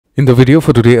In the video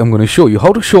for today, I'm going to show you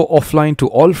how to show offline to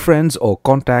all friends or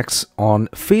contacts on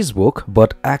Facebook,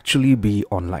 but actually be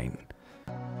online.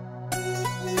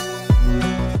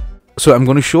 So I'm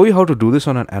going to show you how to do this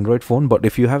on an Android phone, but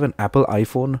if you have an Apple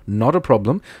iPhone, not a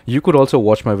problem. You could also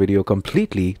watch my video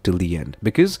completely till the end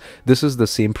because this is the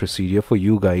same procedure for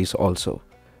you guys also.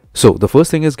 So the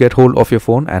first thing is get hold of your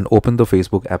phone and open the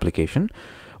Facebook application.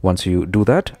 Once you do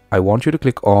that, I want you to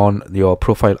click on your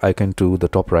profile icon to the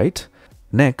top right.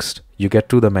 Next, you get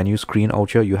to the menu screen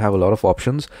out here. You have a lot of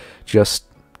options. Just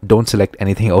don't select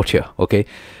anything out here, okay?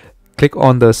 Click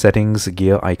on the settings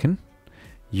gear icon.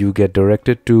 You get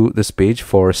directed to this page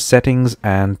for settings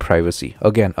and privacy.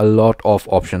 Again, a lot of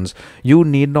options. You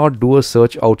need not do a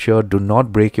search out here. Do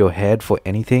not break your head for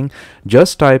anything.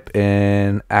 Just type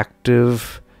in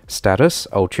active status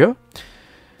out here.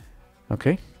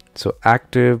 Okay, so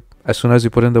active. As soon as you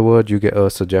put in the word, you get a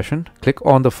suggestion. Click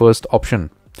on the first option,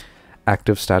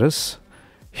 active status.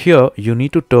 Here you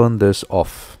need to turn this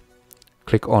off.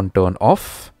 Click on turn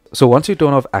off. So once you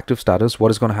turn off active status, what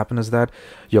is going to happen is that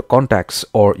your contacts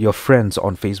or your friends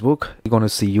on Facebook are going to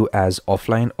see you as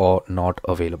offline or not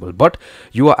available, but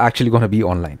you are actually going to be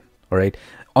online. All right.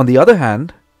 On the other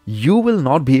hand, you will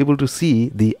not be able to see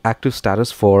the active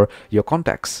status for your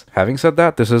contacts. Having said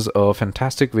that, this is a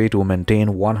fantastic way to maintain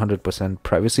 100%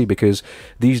 privacy because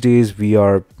these days we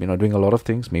are, doing a lot of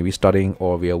things, maybe studying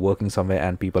or we are working somewhere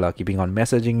and people are keeping on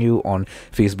messaging you on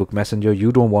Facebook Messenger.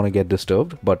 You don't want to get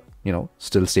disturbed, but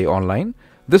still stay online.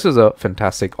 This is a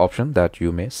fantastic option that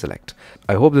you may select.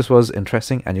 I hope this was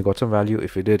interesting and you got some value.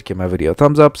 If you did, give my video a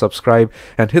thumbs up, subscribe,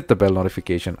 and hit the bell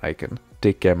notification icon.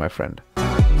 Take care, my friend.